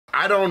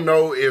I don't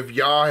know if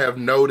y'all have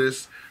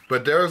noticed,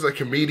 but there's a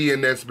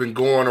comedian that's been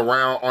going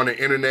around on the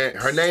internet.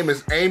 Her name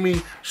is Amy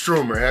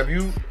Schumer. Have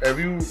you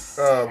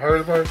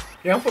heard of her?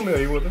 Yeah, I'm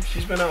familiar with her.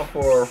 She's been out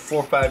for 4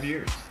 or 5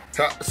 years.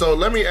 So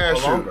let me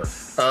ask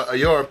you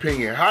your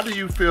opinion. How do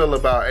you feel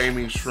about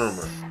Amy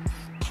Schumer?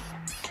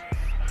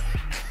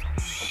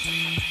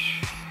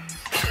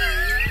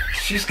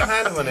 She's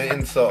kind of an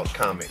insult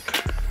comic.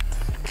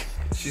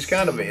 She's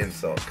kind of an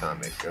insult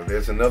comic.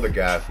 There's another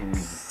guy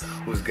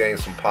who's gained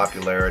some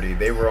popularity.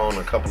 They were on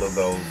a couple of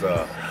those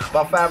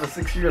about 5 or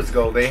 6 years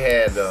ago. They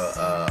had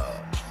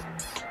a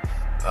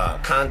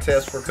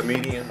contest for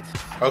comedians.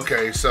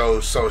 Okay, so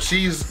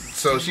she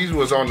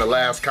was on the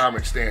last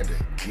comic standing.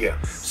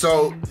 Yeah.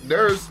 So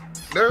there's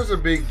a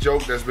big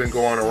joke that's been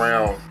going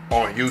around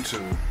on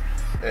YouTube,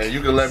 and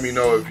you can let me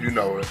know if you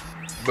know it.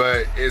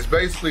 But it's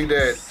basically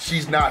that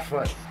she's not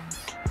funny.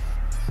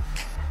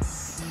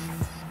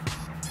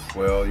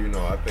 Well, you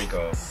know, I think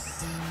a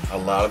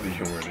lot of the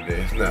humor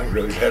today is not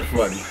really that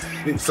funny.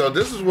 So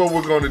this is what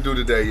we're going to do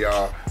today,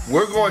 y'all.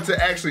 We're going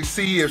to actually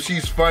see if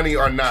she's funny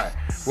or not.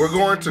 We're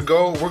going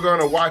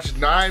to watch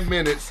 9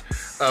 minutes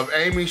of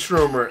Amy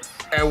Schumer,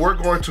 and we're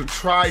going to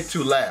try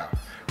to laugh.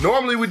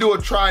 Normally we do a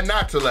try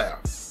not to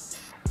laugh.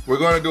 We're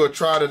going to do a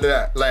try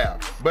to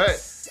laugh.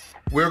 But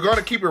we're going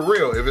to keep it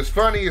real. If it's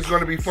funny, it's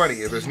going to be funny.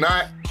 If it's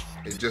not,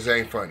 it just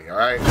ain't funny, all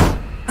right?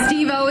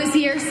 Steve-O is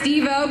here.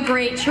 Steve-O,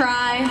 great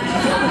try.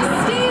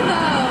 Steve-O!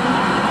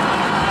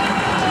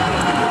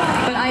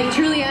 But I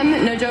truly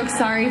am, no joke,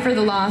 sorry for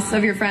the loss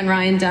of your friend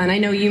Ryan Dunn. I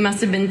know you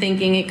must have been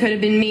thinking it could have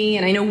been me,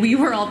 and I know we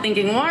were all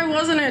thinking, why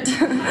wasn't it?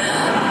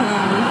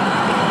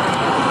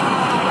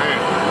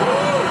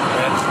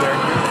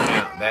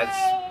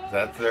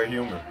 That's their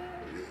humor.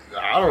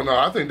 I don't know.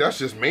 I think that's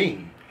just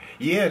mean.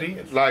 Yeah, it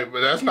is. Like,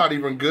 but that's not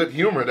even good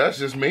humor. That's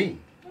just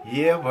mean.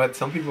 Yeah, but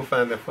some people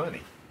find that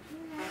funny.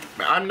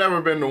 I've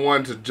never been the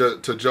one to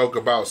joke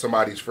about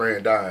somebody's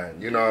friend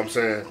dying. You know what I'm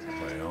saying?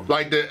 Well,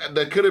 like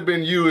that could have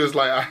been you. Is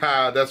like,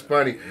 aha, that's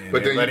funny.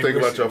 But then you think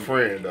about your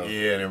friend, though.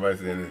 Yeah,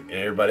 and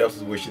everybody else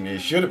is wishing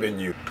it should have been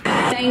you.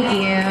 Thank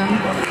you.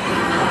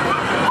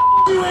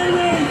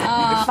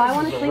 If I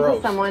want to sleep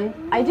with someone,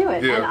 I do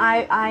it. Yeah. And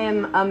I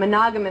am a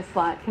monogamous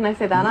slut. Can I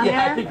say that on air?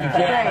 I think you can.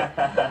 Great.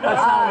 That's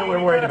not what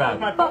we're worried about.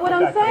 But what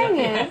I'm saying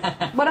is,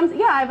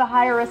 I have a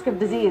higher risk of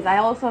disease. I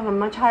also have a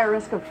much higher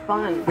risk of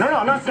fun. No,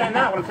 I'm not saying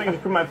that. What I'm saying is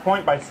to prove my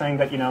point by saying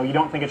that, you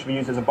don't think it should be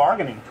used as a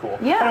bargaining tool.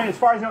 Yeah. But I mean, as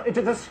far as,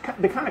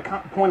 the kind of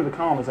point of the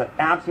column is that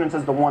abstinence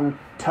is the one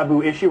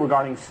taboo issue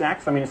regarding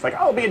sex. I mean, it's like,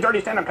 oh, be a dirty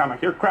stand-up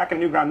comic. You're cracking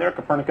new ground there,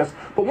 Copernicus.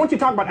 But once you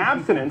talk about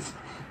abstinence,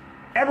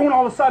 everyone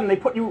all of a sudden, they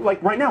put you, like,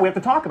 right now, we have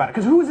to talk about it.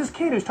 Because who is this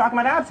kid who's talking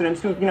about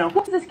abstinence who,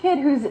 Who's this kid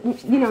who's,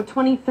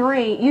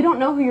 23? You don't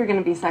know who you're going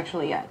to be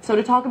sexually yet. So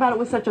to talk about it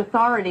with such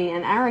authority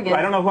and arrogance...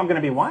 I don't know who I'm going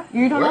to be what?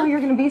 You don't know who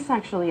you're going to be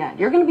sexually yet.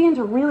 You're going to be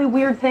into really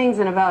weird things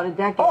in about a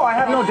decade. Oh, I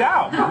have no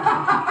doubt.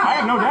 I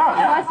have no doubt.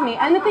 Yeah. Trust me.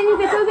 And the thing is,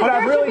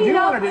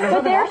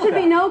 there should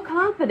be no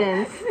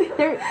confidence.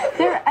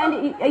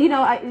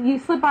 You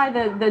slip by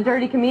the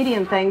dirty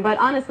comedian thing, but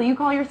honestly, you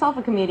call yourself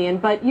a comedian,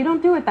 but you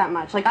don't do it that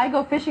much. Like, I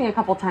go fishing a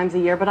couple times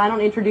a year, but I don't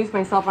introduce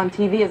myself on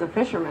TV as a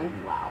fisherman.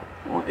 Wow.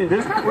 Well, it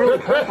is not really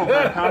personal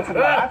for the concept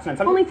of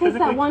abstinence. It only takes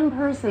that one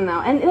person,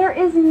 though, and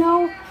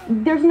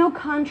there's no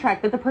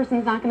contract that the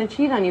person's not going to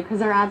cheat on you because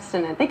they're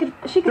abstinent.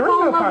 She could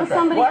fall in love with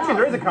somebody else. Well, actually,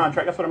 there is a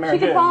contract. That's what a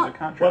marriage is. It's a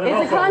contract.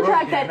 It's a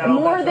contract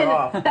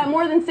that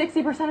more than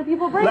 60% of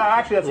people break. No,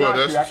 actually, that's not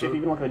true. Actually,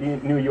 if you look at the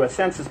new U.S.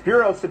 Census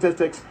Bureau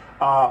statistics,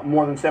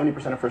 more than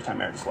 70% of first-time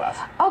marriages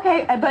last.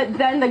 Okay, but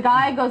then the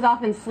guy goes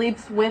off and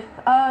sleeps with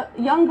a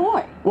young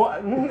boy.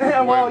 Well,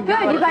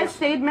 good. You guys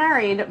stayed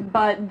married,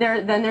 but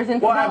then there's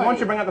infidelity. Well, once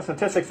you bring out the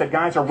statistics that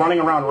guys are running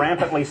around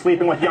rampantly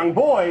sleeping with young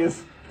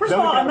boys. First of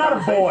all, I'm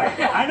not a boy.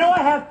 I know I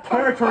have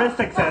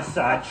characteristics as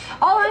such.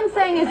 All I'm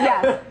saying is,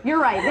 yes, you're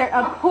right.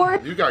 Of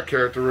course, you got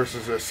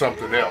characteristics as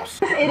something else.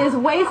 It is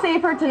way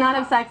safer to not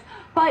have sex,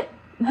 but.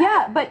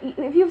 Yeah, but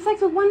if you have sex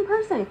with one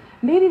person,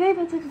 maybe they've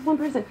had sex with one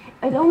person.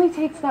 It only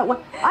takes that one.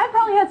 I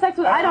probably had sex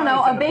with, I don't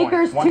know, a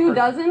baker's 2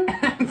 dozen,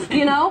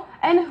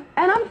 and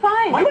I'm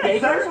fine. You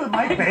had sex with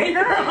Mike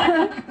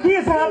Baker? He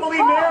is happily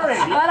married.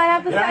 But I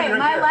have to say,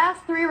 my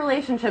last 3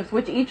 relationships,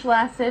 which each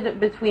lasted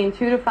between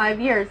 2 to 5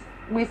 years,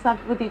 we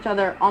slept with each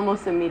other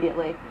almost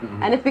immediately.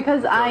 Mm-hmm. And it's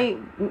because I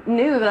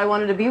knew that I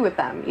wanted to be with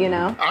them,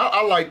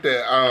 I like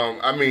that.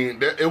 I mean,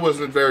 it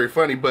wasn't very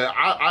funny, but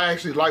I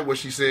actually like what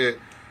she said.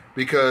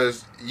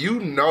 Because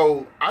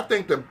I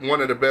think that one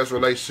of the best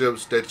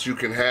relationships that you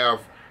can have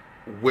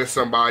with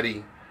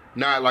somebody,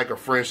 not like a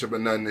friendship or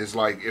nothing, is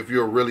like if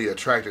you're really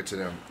attracted to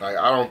them. Like,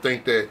 I don't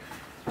think that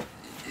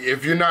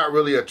if you're not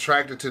really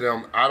attracted to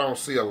them, I don't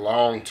see a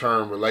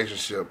long-term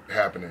relationship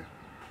happening.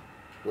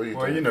 What do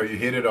you think? You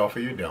hit it off or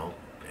you don't.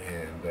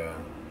 And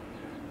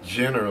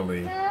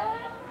generally,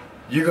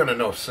 you're going to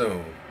know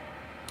soon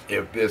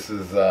if this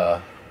is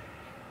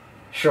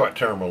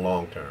short-term or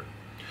long-term.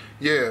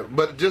 Yeah,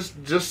 but just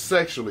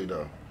sexually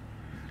though.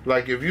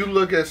 Like if you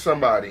look at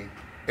somebody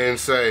and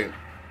say,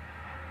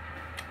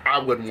 I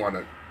wouldn't want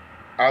to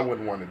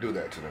do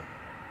that to them.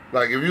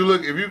 Like if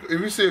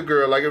you see a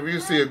girl, like if you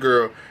see a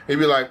girl, and you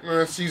be like,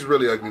 she's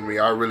really ugly to me.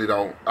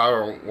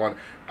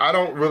 I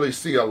don't really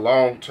see a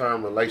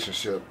long-term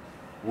relationship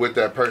with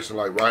that person,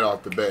 like right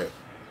off the bat.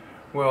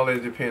 Well, it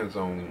depends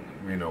on,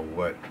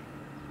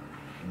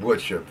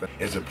 what's your thing.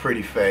 Is it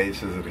pretty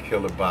face? Is it a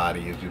killer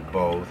body? Is it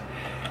both?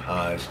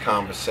 Is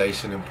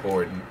conversation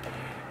important?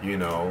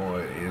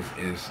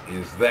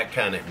 Is that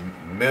kind of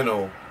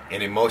mental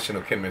and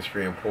emotional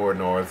chemistry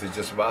important, or is it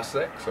just about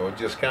sex? So it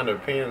just kind of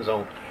depends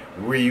on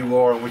where you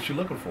are and what you're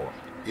looking for.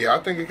 Yeah, I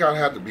think it kind of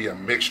have to be a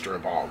mixture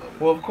of all of it.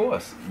 Well, of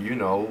course.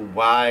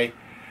 Why,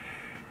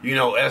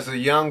 as a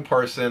young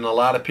person, a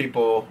lot of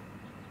people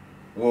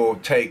will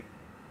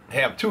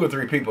have 2 or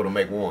 3 people to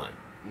make one.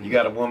 You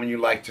got a woman you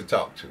like to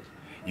talk to.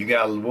 You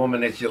got a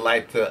woman that you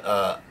like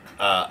to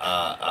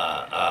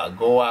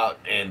go out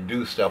and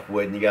do stuff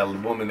with, and you got a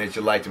woman that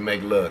you like to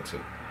make love to.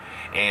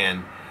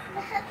 And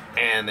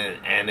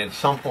at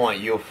some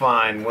point you'll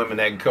find women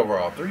that can cover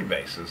all 3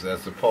 bases,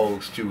 as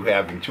opposed to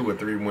having 2 or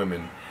 3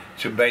 women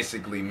to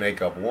basically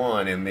make up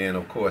one. And then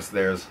of course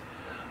there's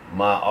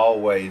my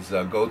always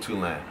go-to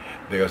line: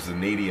 there's the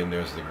needy and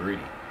there's the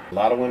greedy. A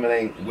lot of women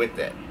ain't with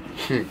that.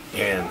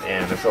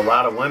 and there's a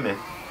lot of women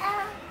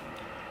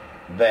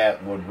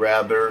that would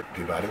rather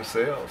be by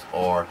themselves,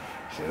 or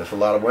there's a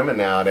lot of women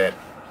now that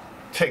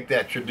take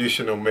that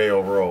traditional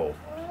male role.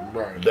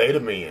 Right. They the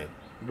men.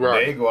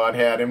 Right. They go out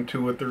and have them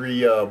 2 or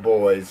 3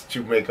 boys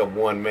to make up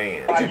one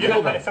man. You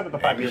know that, except at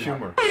the Amy 5-year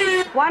mark.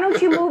 Schumer. Why don't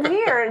you move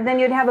here? Then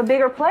you'd have a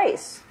bigger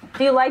place.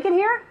 Do you like it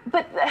here?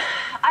 But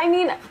I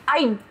mean,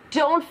 I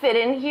don't fit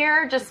in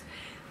here. Just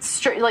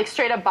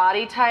straight up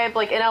body type.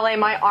 Like in LA,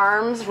 my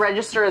arms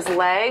register as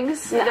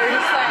legs. They're just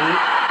like,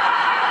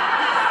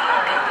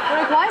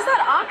 why is that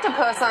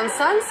octopus on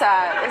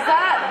Sunset? Is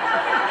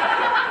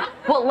that?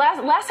 Well,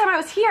 last time I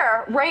was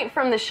here, right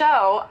from the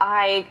show,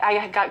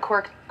 I got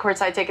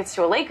courtside tickets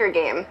to a Laker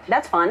game.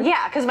 That's fun.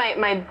 Yeah, because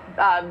my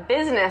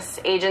business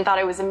agent thought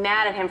I was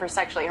mad at him for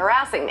sexually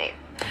harassing me.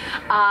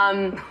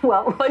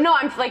 But no,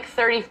 I'm like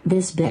 30.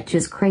 This bitch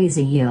is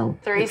crazy, yo.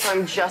 30, so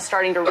I'm just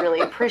starting to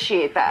really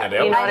appreciate that.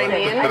 Yeah, You know what I that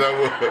mean?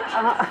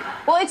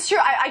 Well, it's true.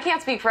 I can't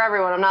speak for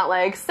everyone. I'm not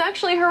like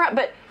sexually harassed,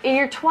 but in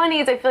your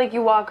 20s, I feel like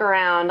you walk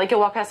around, like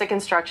you'll walk past a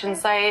construction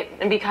site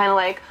and be kind of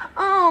like,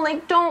 oh,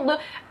 like don't look.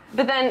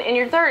 But then in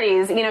your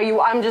 30s,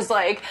 I'm just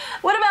like,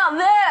 what about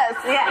this?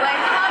 Yeah. Like,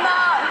 how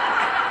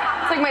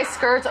about? It's like my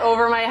skirt's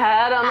over my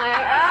head. I'm like,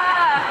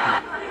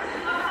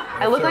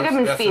 I look like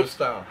I've been feed.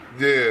 Style.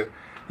 Yeah.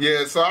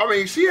 Yeah, so I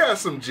mean, she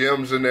has some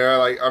gems in there.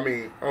 Like, I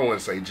mean, I don't want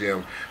to say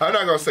gems. I'm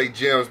not gonna say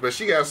gems, but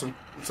she has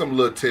some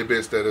little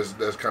tidbits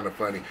that's kind of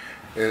funny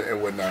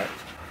and whatnot.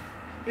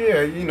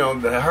 Yeah,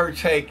 her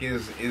take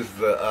is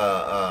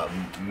the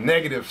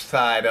negative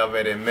side of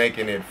it and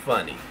making it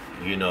funny,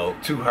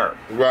 to her.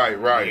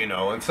 Right.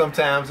 And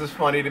sometimes it's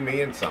funny to me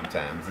and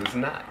sometimes it's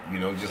not.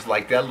 Just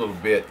like that little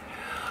bit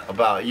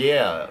about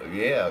young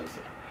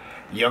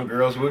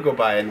girls will go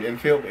by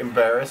and feel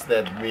embarrassed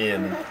that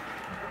men.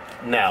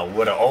 Now,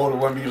 would an older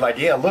one be like,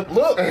 yeah, look,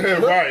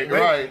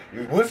 right.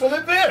 You whistle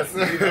at this.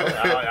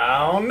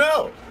 I don't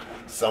know.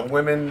 Some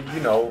women,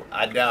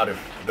 I doubt if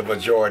the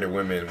majority of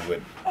women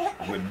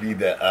would be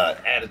the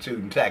attitude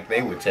and tact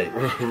they would take.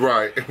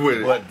 Right.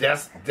 But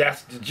that's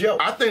the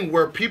joke. I think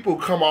where people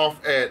come off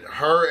at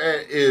her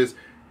at is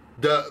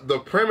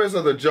the premise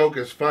of the joke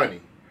is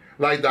funny.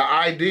 Like the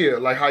idea,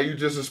 like how you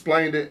just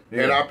explained it,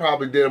 yeah. And I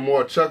probably did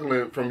more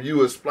chuckling from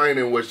you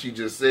explaining what she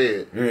just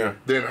said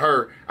than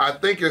her. I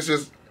think it's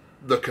just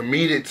the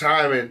comedic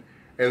timing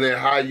and then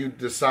how you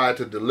decide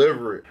to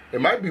deliver it.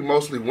 It might be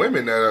mostly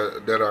women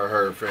that are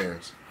her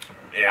fans.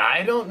 Yeah,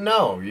 I don't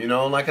know.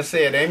 Like I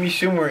said, Amy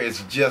Schumer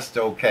is just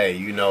okay.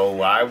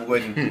 I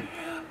wouldn't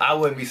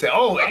be saying,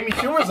 oh, Amy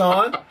Schumer's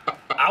on.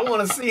 I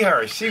want to see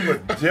her. She was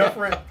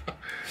different.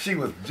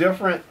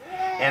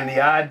 And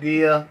the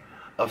idea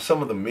of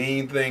some of the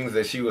mean things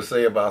that she would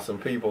say about some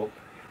people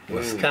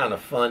was kind of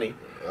funny.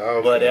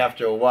 Okay. But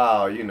after a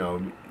while,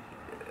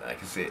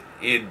 like I said,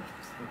 it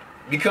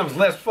becomes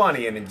less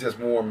funny and it's just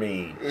more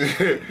mean.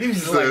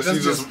 She's just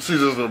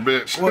a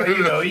bitch.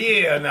 Well,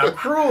 yeah. Now,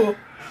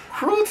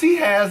 cruelty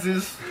has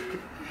its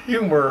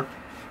humor.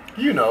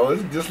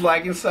 It's just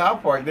like in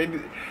South Park. They,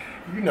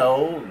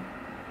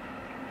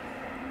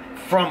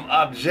 from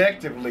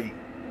objectively,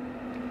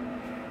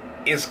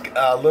 it's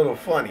a little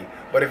funny.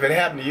 But if it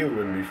happened to you, it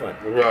wouldn't be funny.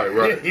 Right.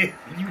 Right.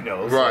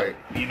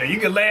 You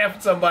can laugh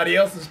at somebody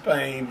else's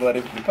pain, but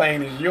if the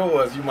pain is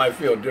yours, you might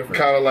feel different.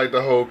 Kind of like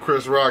the whole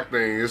Chris Rock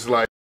thing. It's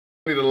like,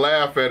 you need to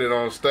laugh at it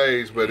on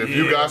stage, but if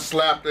you got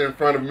slapped in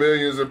front of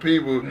millions of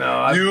people,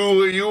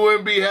 you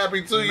wouldn't be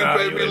happy too. You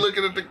better be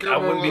looking at the camera. I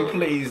wouldn't be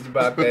pleased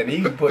about that. And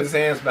he would put his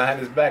hands behind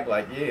his back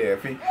like, yeah,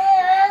 if he,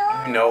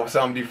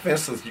 some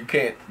defenseless, you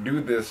can't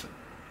do this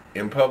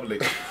in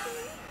public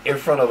in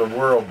front of the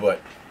world,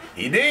 but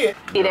he did.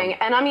 Eating,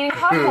 and I'm eating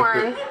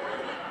popcorn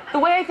the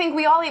way I think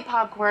we all eat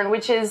popcorn,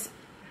 which is,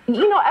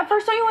 at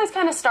first don't you always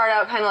kind of start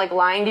out kind of like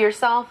lying to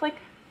yourself, like,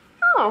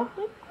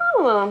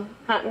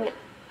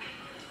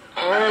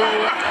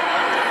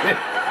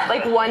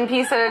 like one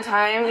piece at a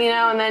time, you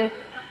know,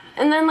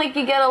 and then like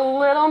you get a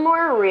little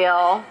more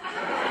real,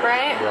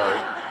 right?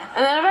 Right.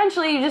 And then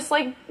eventually you just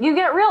like, you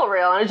get real,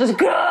 and it's just,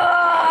 like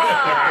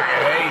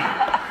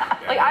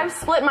I've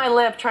split my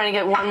lip trying to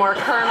get one more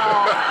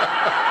kernel.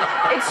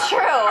 It's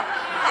true.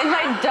 In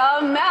my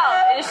dumb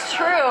mouth, it's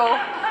true.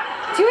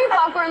 Do you eat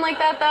popcorn like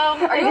that, though?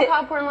 Are you a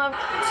popcorn lover?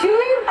 Do you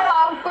eat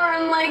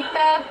popcorn like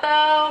that,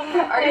 though?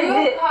 Are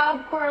you a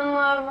popcorn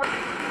lover?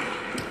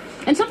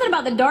 And something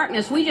about the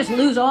darkness, we just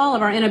lose all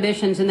of our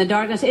inhibitions in the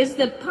darkness. Is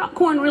the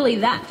popcorn really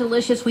that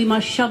delicious we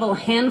must shovel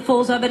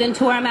handfuls of it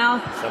into our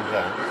mouth?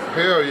 Sometimes.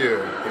 Hell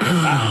yeah.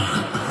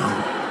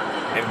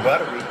 And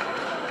buttery.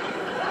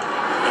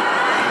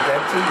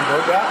 That too, no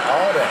doubt.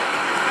 All that.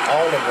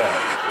 All of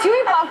that. Do you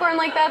eat popcorn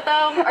like that,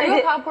 though? Are you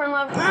a popcorn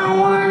lover?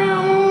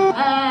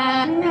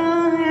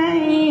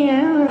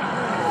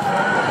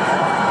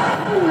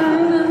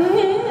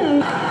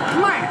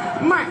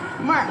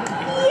 Mark.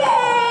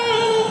 Yay!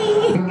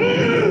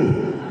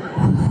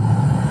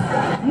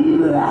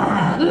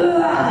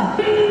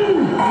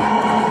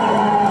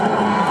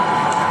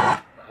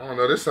 I don't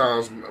know. This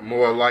sounds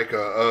more like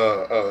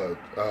a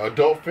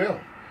adult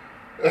film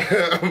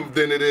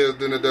than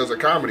it does a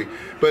comedy.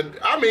 But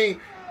I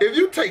mean, if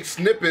you take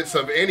snippets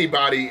of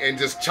anybody and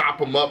just chop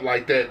them up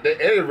like that,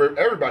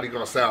 everybody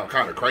gonna sound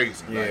kind of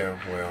crazy. Yeah,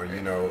 well,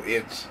 you know,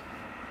 it's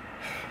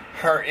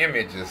her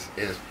image is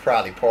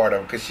probably part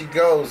of it because she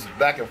goes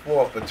back and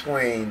forth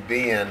between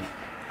being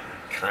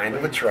kind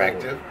of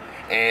attractive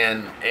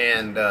and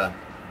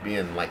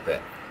being like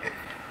that.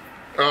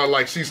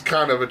 Like she's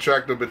kind of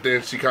attractive, but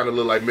then she kind of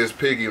look like Miss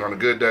Piggy on a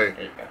good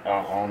day.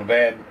 On the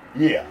bad,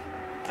 yeah.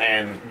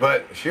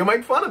 But she'll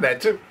make fun of that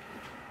too.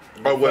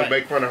 Oh, well,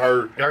 make fun of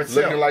her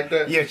herself. looking like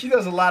that? Yeah, she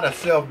does a lot of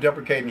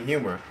self-deprecating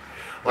humor.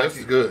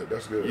 That's good.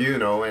 That's good. You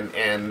know,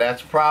 and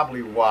that's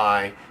probably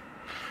why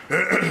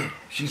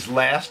she's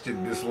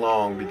lasted this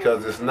long,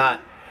 because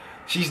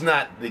she's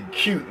not the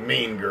cute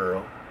mean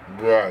girl.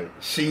 Right.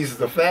 She's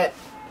the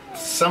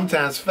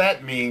sometimes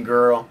fat mean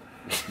girl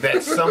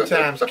that's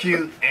sometimes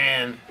cute,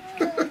 and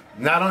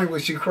not only will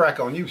she crack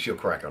on you, she'll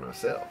crack on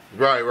herself.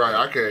 Right.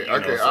 I can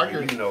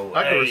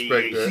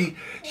respect that.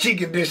 She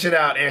can dish it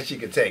out and she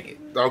can take it.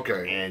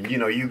 Okay. And you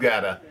know, you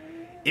gotta,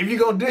 if you're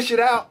gonna dish it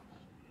out,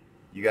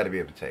 you gotta be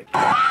able to take it.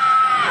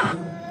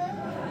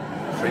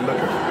 See, look at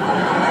her.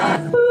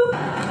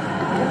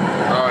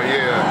 Oh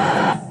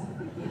yeah.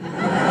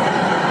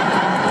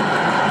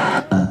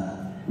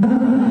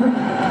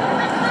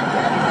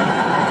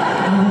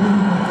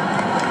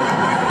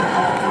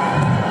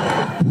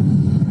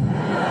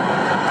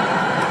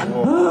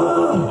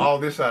 All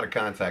this out of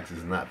context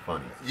is not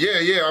funny.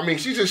 Yeah. I mean,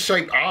 she just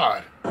shaped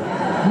odd.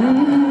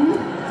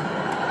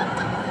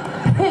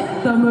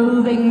 Hit the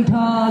moving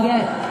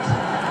target.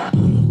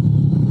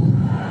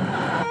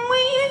 What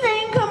do you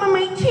think? Come and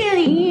make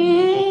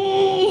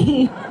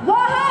chili.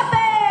 What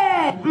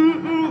happened?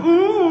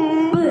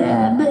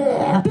 Blah,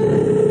 blah.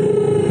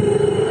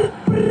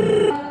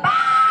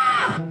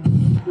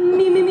 Me.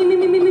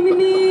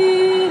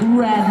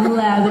 Red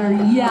leather,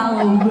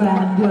 yellow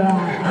leather.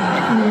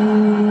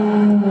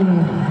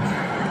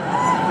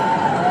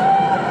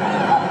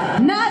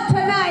 Not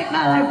tonight,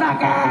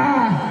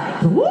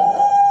 motherfucker. Woo!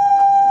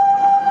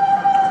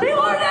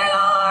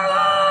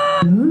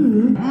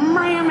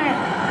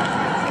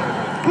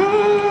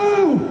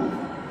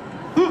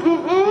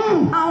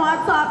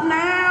 What's up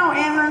now,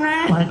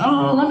 Internet? Like,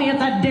 oh, let me get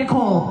that dick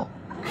hole.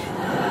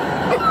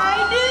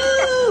 I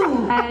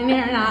do. And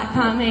you're not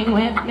coming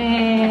with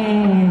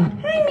me.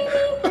 Hi,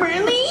 Mimi.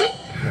 Really?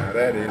 Now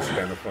that is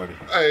kind of funny.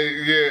 Hey,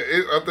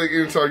 yeah. I think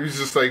anytime you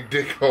just say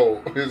dick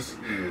hole, it's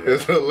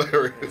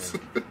hilarious.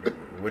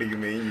 What do you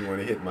mean? You want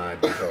to hit my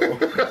dick hole?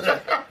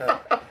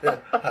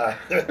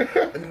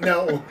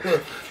 No.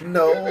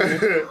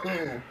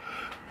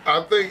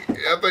 I think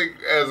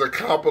as a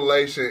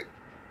compilation,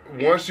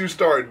 once you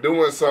start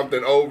doing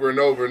something over and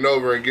over and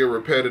over and get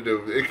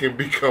repetitive, it can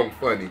become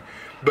funny.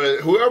 But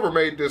whoever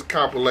made this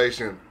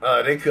compilation,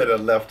 they could have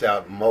left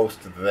out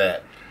most of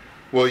that.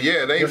 Well,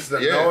 yeah, just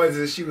the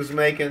noises she was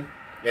making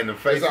and the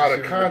faces. It's out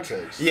of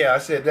context. Yeah,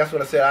 that's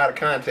what I said. Out of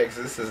context.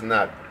 This is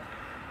not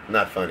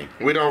funny.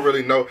 We don't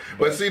really know.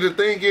 But see, the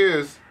thing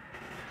is,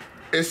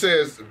 it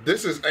says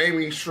this is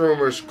Amy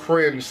Schumer's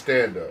cringe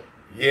stand-up.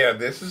 Yeah,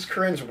 this is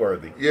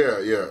cringeworthy. Yeah.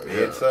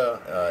 It's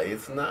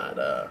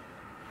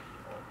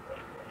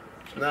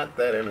not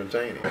that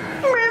entertaining.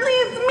 Really,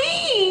 it's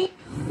me.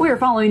 We are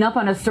following up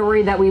on a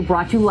story that we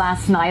brought you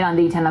last night on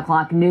the 10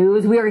 o'clock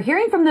news. We are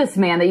hearing from this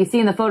man that you see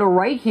in the photo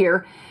right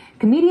here.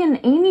 Comedian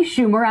Amy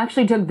Schumer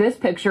actually took this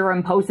picture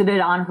and posted it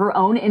on her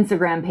own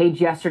Instagram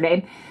page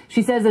yesterday.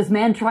 She says this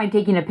man tried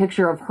taking a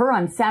picture of her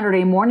on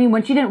Saturday morning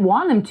when she didn't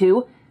want him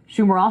to.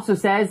 Schumer also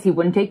says he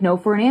wouldn't take no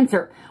for an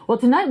answer. Well,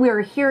 tonight we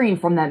are hearing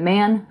from that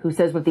man who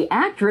says what the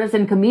actress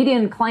and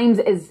comedian claims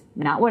is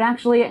not what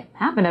actually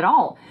happened at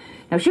all.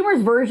 Now,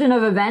 Schumer's version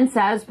of events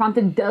has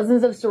prompted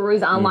dozens of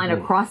stories online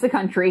across the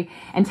country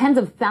and tens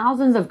of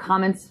thousands of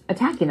comments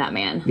attacking that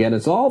man. Yeah, and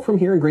it's all from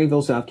here in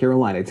Greenville, South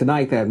Carolina.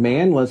 Tonight, that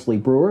man, Leslie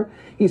Brewer,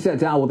 he sat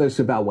down with us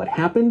about what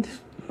happened,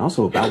 and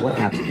also about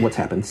what's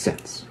happened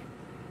since.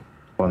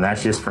 Well,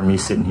 that's just for me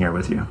sitting here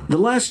with you. The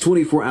last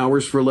 24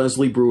 hours for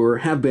Leslie Brewer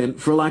have been,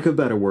 for lack of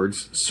better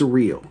words,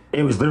 surreal.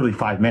 It was literally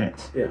 5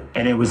 minutes. Yeah.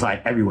 And it was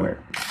like everywhere.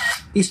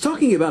 He's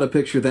talking about a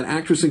picture that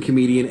actress and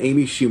comedian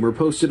Amy Schumer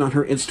posted on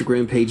her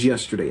Instagram page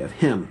yesterday of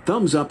him,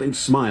 thumbs up and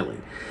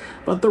smiling.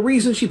 But the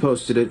reason she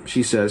posted it,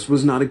 she says,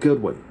 was not a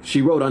good one.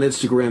 She wrote on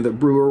Instagram that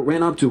Brewer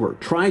ran up to her,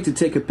 tried to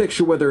take a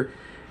picture with her,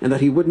 and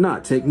that he would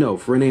not take no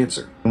for an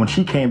answer. When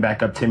she came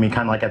back up to me,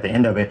 kind of like at the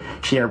end of it,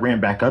 she had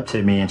ran back up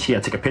to me and she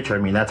had took a picture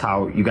of me. That's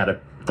how you got a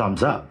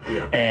thumbs up.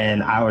 Yeah.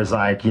 And I was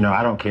like, you know,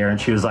 I don't care. And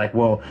she was like,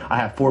 well, I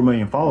have 4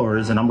 million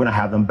followers and I'm going to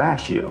have them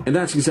bash you. And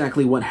that's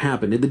exactly what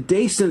happened. In the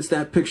day since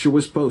that picture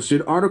was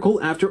posted,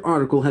 article after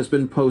article has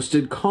been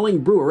posted calling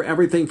Brewer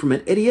everything from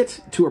an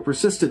idiot to a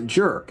persistent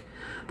jerk.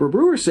 But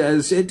Brewer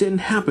says it didn't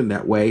happen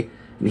that way,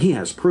 and he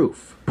has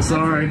proof.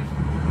 Sorry.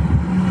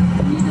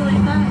 Can you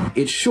delete that?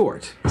 It's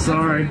short.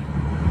 Sorry.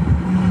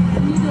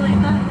 Can you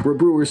delete that?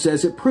 Brewer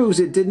says it proves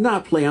it did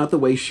not play out the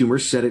way Schumer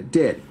said it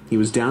did. He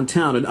was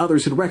downtown and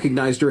others had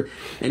recognized her,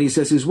 and he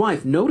says his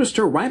wife noticed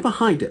her right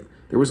behind him.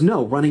 There was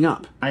no running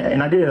up.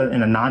 And I did it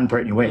in a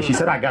non-threatening way. She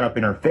said I got up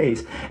in her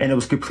face, and it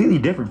was completely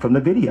different from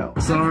the video.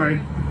 Sorry.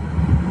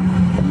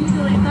 Can you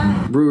delete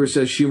that? Brewer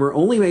says Schumer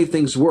only made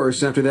things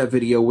worse after that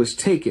video was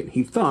taken.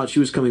 He thought she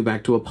was coming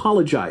back to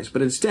apologize,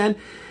 but instead,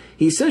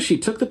 he says she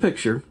took the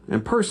picture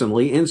and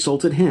personally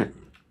insulted him.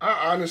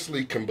 I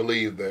honestly can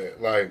believe that.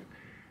 Like,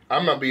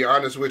 I'm going to be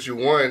honest with you.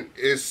 One,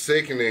 it's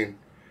sickening.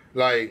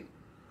 Like,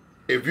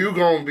 if you're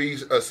going to be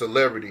a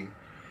celebrity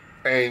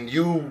and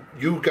you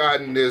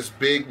gotten this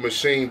big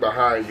machine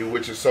behind you,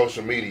 which is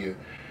social media,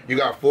 you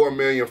got 4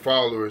 million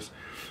followers,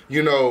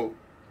 you know,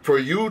 for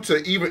you to,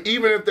 even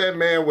if that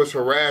man was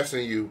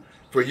harassing you,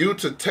 for you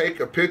to take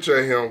a picture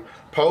of him,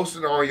 post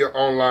it on your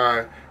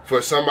online,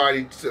 for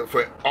somebody to,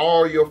 for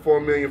all your 4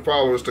 million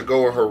followers to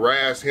go and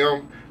harass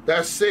him,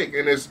 that's sick.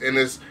 And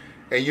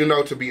you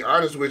know, to be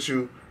honest with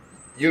you,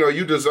 you know,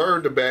 you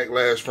deserve the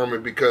backlash from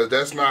it because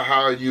that's not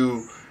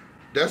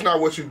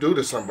what you do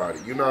to somebody.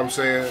 You know what I'm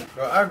saying?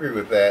 Well, I agree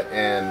with that.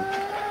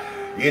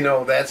 And, you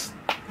know, that's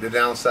the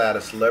downside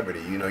of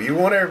celebrity. You know, you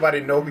want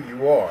everybody to know who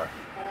you are,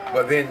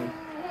 but then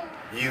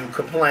you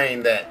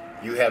complain that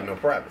you have no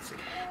privacy.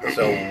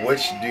 So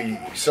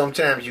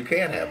sometimes you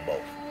can't have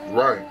both.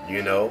 Right.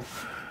 You know,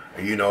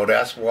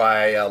 that's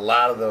why a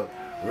lot of the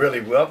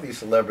really wealthy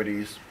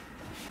celebrities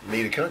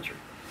leave the country.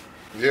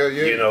 Yeah.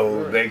 You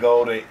know, right. They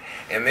go to,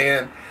 and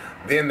then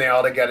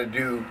all they got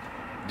to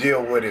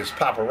deal with is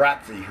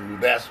paparazzi, who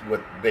that's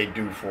what they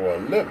do for a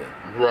living.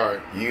 Right.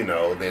 You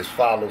know, there's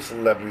follow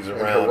celebrities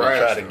around and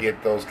try to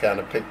get those kind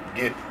of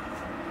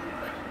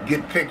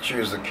get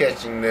pictures of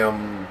catching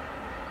them,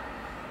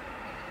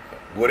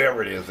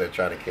 whatever it is they're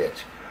trying to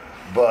catch.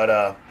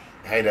 But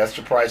hey, that's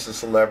the price of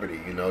celebrity.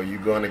 You know,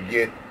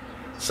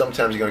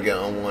 sometimes you're gonna get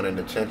unwanted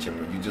attention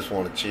when you just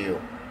want to chill.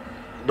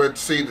 But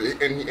see,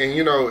 and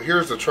you know,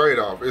 here's the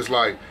trade-off. It's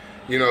like,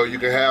 you know, you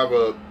can have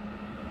a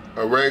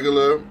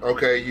regular,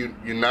 okay, you're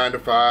 9 to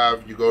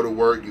 5, you go to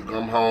work, you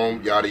come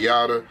home, yada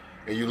yada,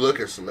 and you look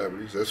at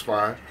celebrities. That's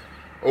fine.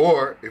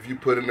 Or if you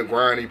put in the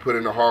grind, you put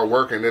in the hard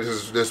work, and this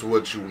is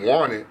what you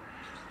wanted,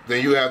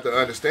 then you have to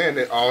understand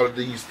that all of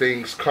these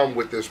things come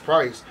with this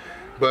price.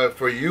 But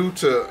for you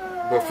to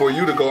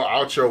go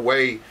out your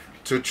way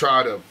to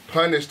try to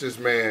punish this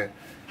man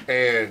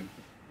and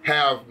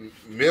have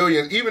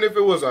millions, even if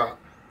it was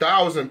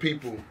 1,000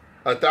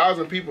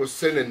 people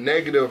sending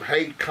negative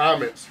hate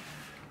comments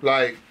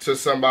like to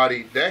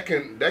somebody, that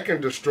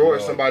can destroy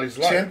somebody's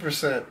life.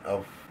 10%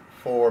 of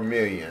 4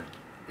 million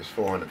is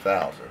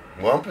 400,000.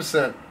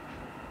 1%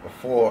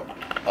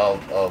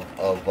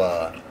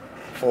 of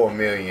 4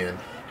 million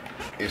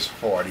is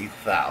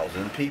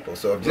 40,000 people.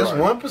 So if just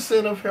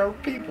 1% of her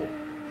people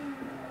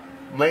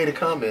made a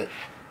comment,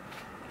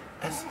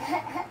 that's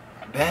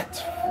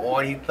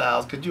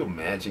 40,000. Could you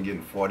imagine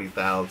getting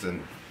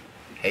 40,000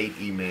 hate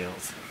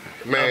emails?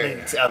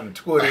 Man, I mean,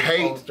 Twitter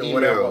hate post or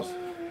whatever. emails.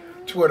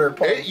 Twitter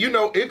post. You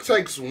know, it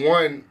takes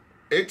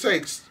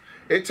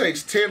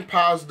 10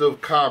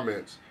 positive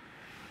comments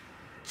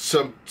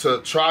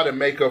to try to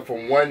make up for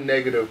one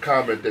negative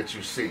comment that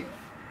you see.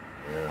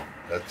 Yeah,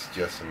 that's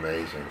just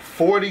amazing.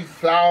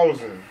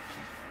 40,000,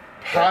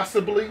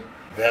 possibly.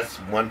 That's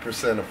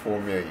 1% of 4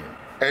 million.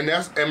 And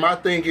my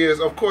thing is,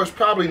 of course,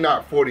 probably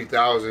not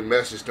 40,000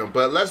 messaged them,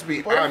 but let's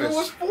be honest. If it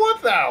was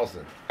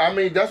 4,000. I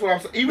mean, that's what I'm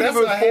saying. Even if it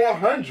was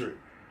 400.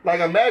 Like,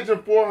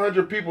 imagine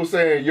 400 people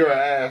saying, you're an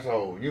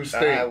asshole, you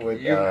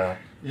stink,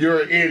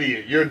 you're an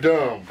idiot, you're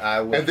dumb.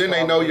 And then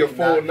they know your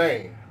full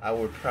name. I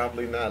would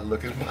probably not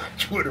look at my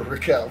Twitter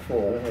account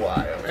for a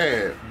while.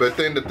 Man, but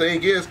then the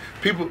thing is,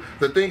 people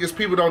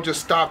don't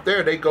just stop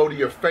there. They go to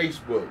your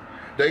Facebook.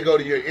 They go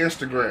to your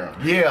Instagram.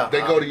 Yeah.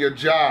 They go to your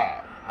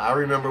job. I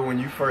remember when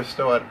you first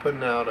started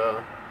putting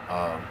out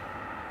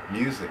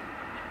music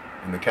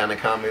and the kind of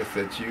comments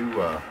that you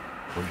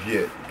would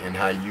get and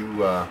how you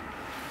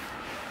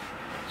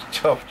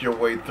chuffed your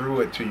way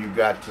through it till you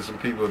got to some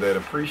people that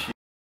appreciate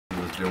what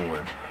you was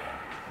doing.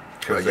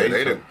 Because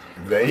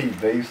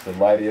they used to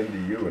light into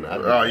you.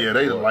 And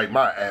they light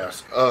my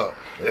ass up.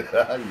 You're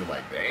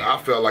like, damn.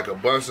 I felt like a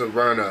Bunsen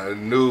burner, a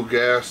new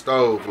gas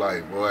stove.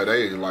 Like, boy,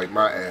 they light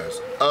my ass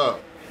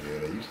up. Yeah,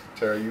 they used to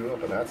tear you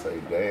up, and I'd say,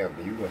 damn,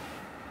 you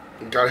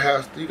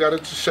gotta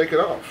just shake it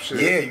off.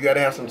 Shit. Yeah, you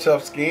gotta have some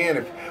tough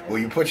skin.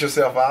 You put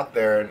yourself out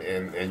there,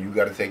 and you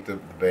gotta take the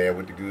bad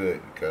with the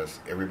good, because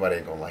everybody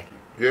ain't gonna like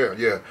you.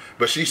 Yeah.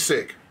 But she's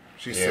sick.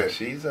 She's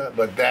sick.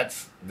 But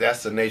that's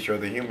the nature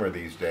of the humor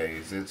these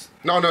days. It's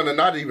no,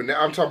 not even that.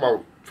 I'm talking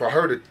about for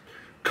her to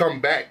come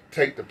back,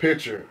 take the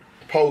picture,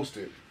 post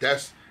it.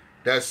 That's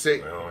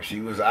sick. Well,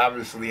 she was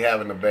obviously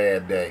having a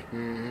bad day,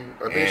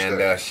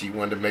 and she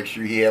wanted to make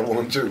sure he had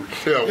one too.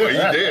 Yeah,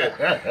 well, he did.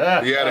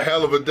 He had a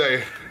hell of a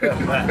day.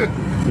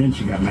 Then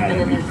she got mad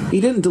at me. He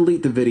didn't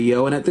delete the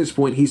video, and at this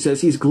point he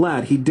says he's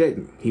glad he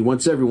didn't. He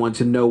wants everyone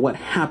to know what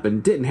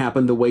didn't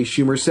happen the way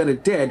Schumer said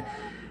it did,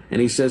 and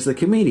he says the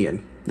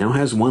comedian now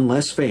has one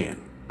less fan.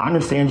 I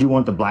understand you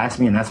want to blast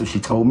me, and that's what she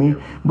told me,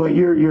 but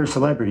you're a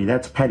celebrity.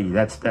 That's petty.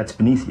 That's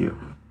beneath you.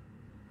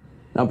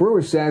 Now,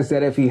 Brewer says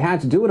that if he had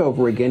to do it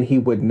over again, he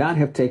would not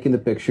have taken the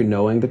picture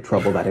knowing the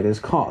trouble that it has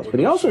caused. But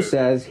he also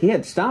says he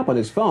had stopped on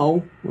his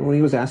phone when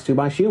he was asked to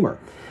by Schumer.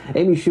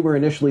 Amy Schumer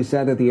initially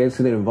said that the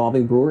incident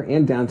involving Brewer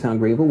in downtown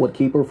Greenville would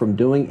keep her from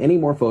doing any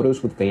more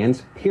photos with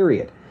fans,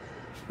 period.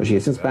 But she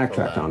has since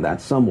backtracked on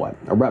that somewhat.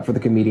 A rep for the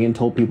comedian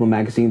told People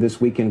magazine this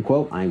weekend,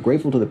 quote, "I am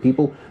grateful to the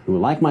people who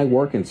like my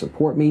work and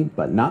support me,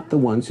 but not the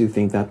ones who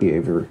think that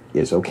behavior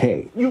is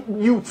okay."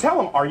 You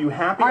tell them, are you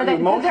happy? Are they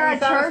emotionally at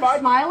satisfied? Church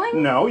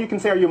smiling? No, you can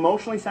say, are you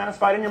emotionally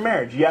satisfied in your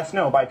marriage? Yes,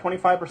 no. By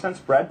 25%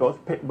 spread,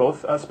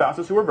 both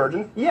spouses who are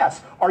virgins,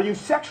 yes. Are you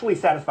sexually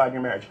satisfied in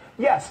your marriage?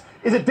 Yes.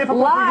 Is it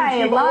difficult for you to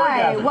achieve an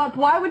orgasm?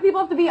 Why would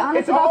people have to be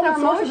honest about their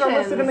emotions? All the sources are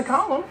listed in the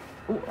column.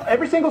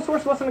 Every single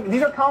source listed.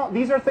 These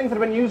are things that have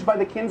been used by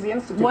the Quincy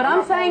Institute. What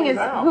I'm saying is,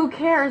 who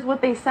cares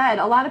what they said?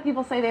 A lot of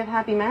people say they have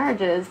happy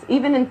marriages,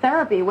 even in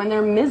therapy, when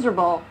they're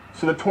miserable.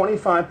 So the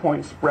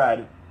 25-point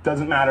spread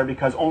doesn't matter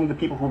because only the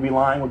people who would be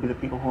lying would be the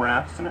people who are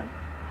abstinent?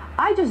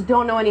 I just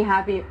don't know any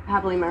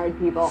happily married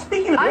people.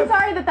 I'm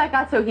sorry that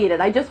got so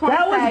heated. I just want to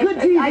say that was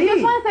good TV. I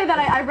just want to say that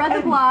I read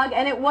the blog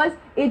and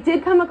it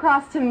did come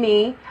across to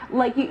me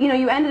like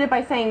you ended it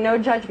by saying no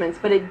judgments,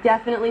 but it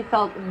definitely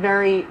felt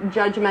very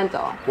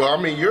judgmental. Well,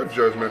 I mean, you're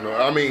judgmental.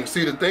 I mean,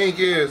 see, the thing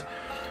is,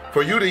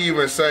 for you to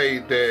even say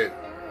that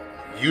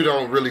you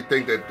don't really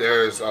think that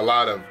there's a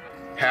lot of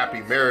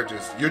happy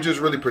marriages, you're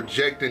just really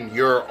projecting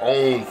your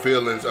own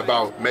feelings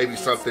about maybe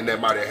something that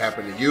might have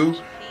happened to you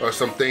or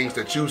some things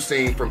that you've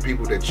seen from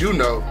people that you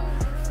know,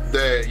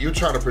 that you're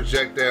trying to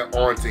project that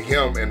onto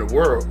him and the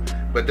world.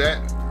 But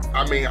that,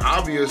 I mean,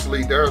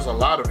 obviously there's a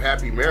lot of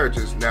happy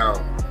marriages now.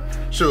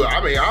 Sure,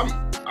 I mean,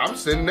 I'm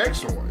sitting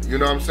next to one. You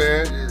know what I'm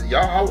saying?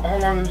 Y'all, how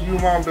long has you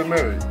and mom been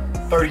married?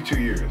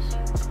 32 years.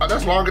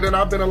 That's longer than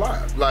I've been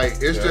alive.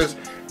 Like, it's just,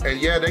 and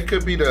yeah, they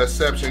could be the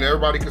exception.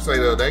 Everybody could say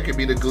that they could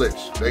be the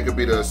glitch. They could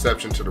be the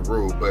exception to the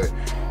rule. But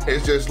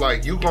it's just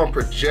like, you gonna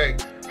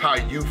project how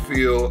you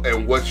feel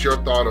and what's your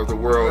thought of the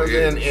world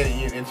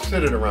is. And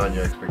set it around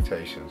your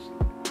expectations.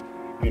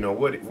 You know,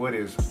 what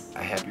is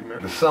a happy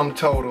marriage? The sum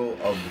total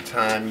of the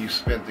time you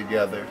spent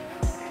together,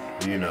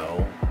 you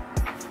know,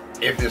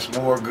 if it's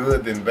more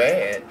good than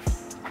bad,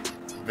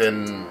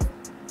 then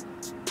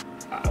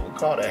I would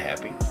call that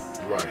happy.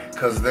 Right.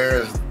 Because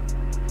there's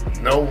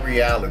no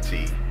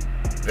reality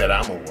that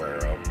I'm aware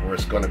of where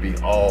it's going to be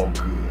all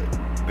good.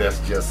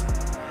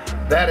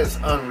 That is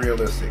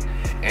unrealistic.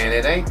 And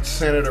it ain't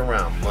centered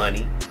around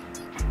money.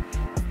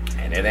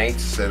 And it ain't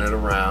centered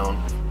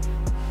around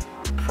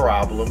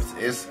problems.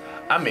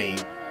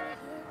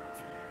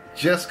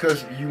 Just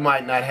because you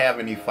might not have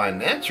any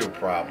financial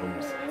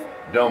problems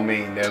don't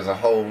mean there's a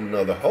whole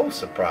nother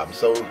host of problems.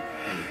 So,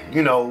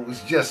 you know,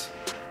 it's just,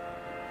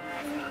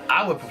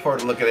 I would prefer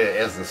to look at it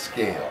as a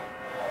scale.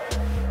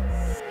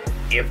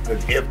 If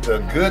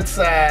the good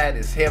side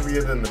is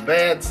heavier than the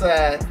bad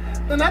side,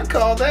 then I'd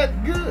call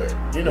that good.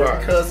 You know,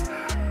 because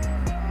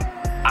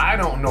I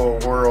don't know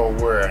a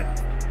world where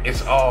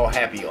it's all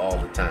happy all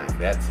the time.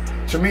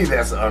 To me,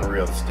 that's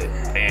unrealistic.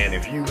 And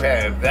if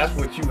that's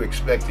what you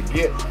expect to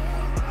get,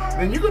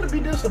 then you're going to be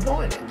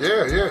disappointed.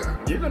 Yeah.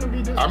 You're going to be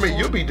disappointed. I mean,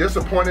 you'll be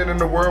disappointed in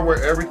the world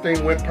where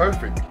everything went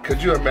perfect.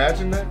 Could you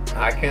imagine that?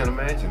 I can't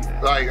imagine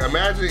that. Like,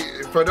 imagine,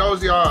 for those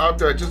of y'all out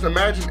there, just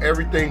imagine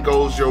everything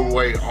goes your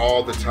way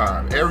all the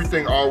time.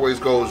 Everything always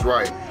goes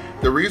right.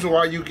 The reason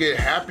why you get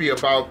happy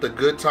about the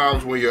good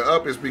times when you're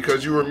up is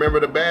because you remember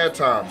the bad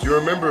times. You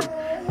remember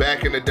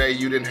back in the day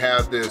you didn't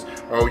have this,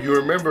 or you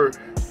remember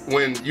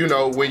when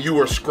you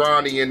were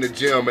scrawny in the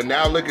gym, and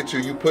now look at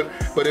you. But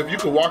if you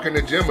could walk in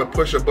the gym and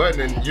push a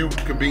button and you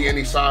could be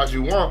any size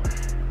you want,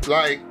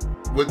 like,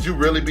 would you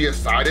really be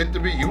excited to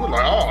be? You would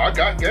like, oh, I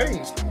got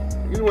gains.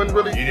 You wouldn't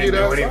really. You didn't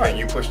do anything.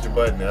 You pushed the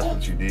button. That's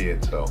what you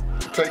did. So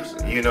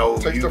you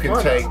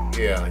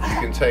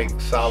can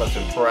take solace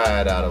and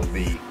pride out of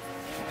the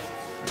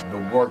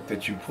work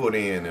that you put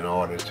in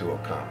order to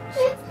accomplish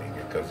something.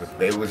 Because if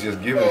they was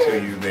just given to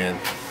you, then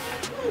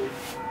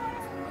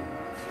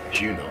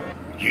you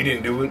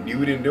didn't do it.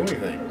 You didn't do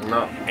anything.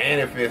 No.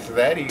 And if it's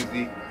that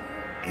easy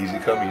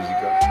come, easy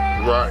go.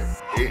 Right.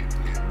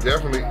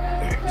 Definitely.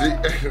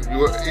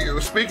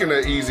 Speaking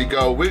of easy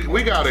go,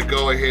 we gotta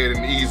go ahead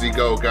and easy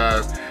go,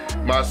 guys.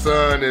 My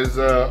son is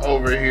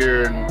over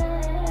here and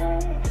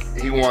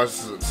he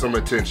wants some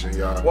attention,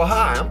 y'all. Well,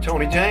 hi, I'm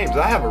Tony James.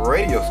 I have a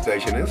radio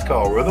station. It's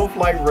called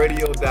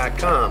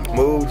RhythmFlightRadio.com.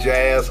 Smooth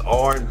jazz,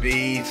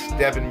 R&B,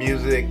 stepping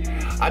music.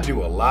 I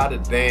do a lot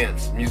of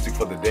dance music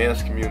for the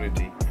dance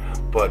community.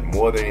 But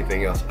more than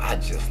anything else, I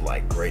just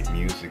like great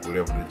music,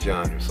 whatever the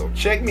genre. So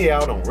check me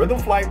out on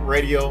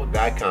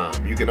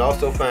RhythmFlightRadio.com. You can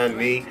also find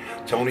me,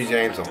 Tony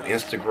James, on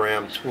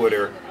Instagram,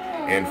 Twitter,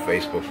 and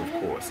Facebook, of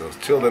course. So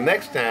until the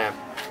next time,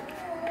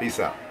 peace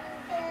out.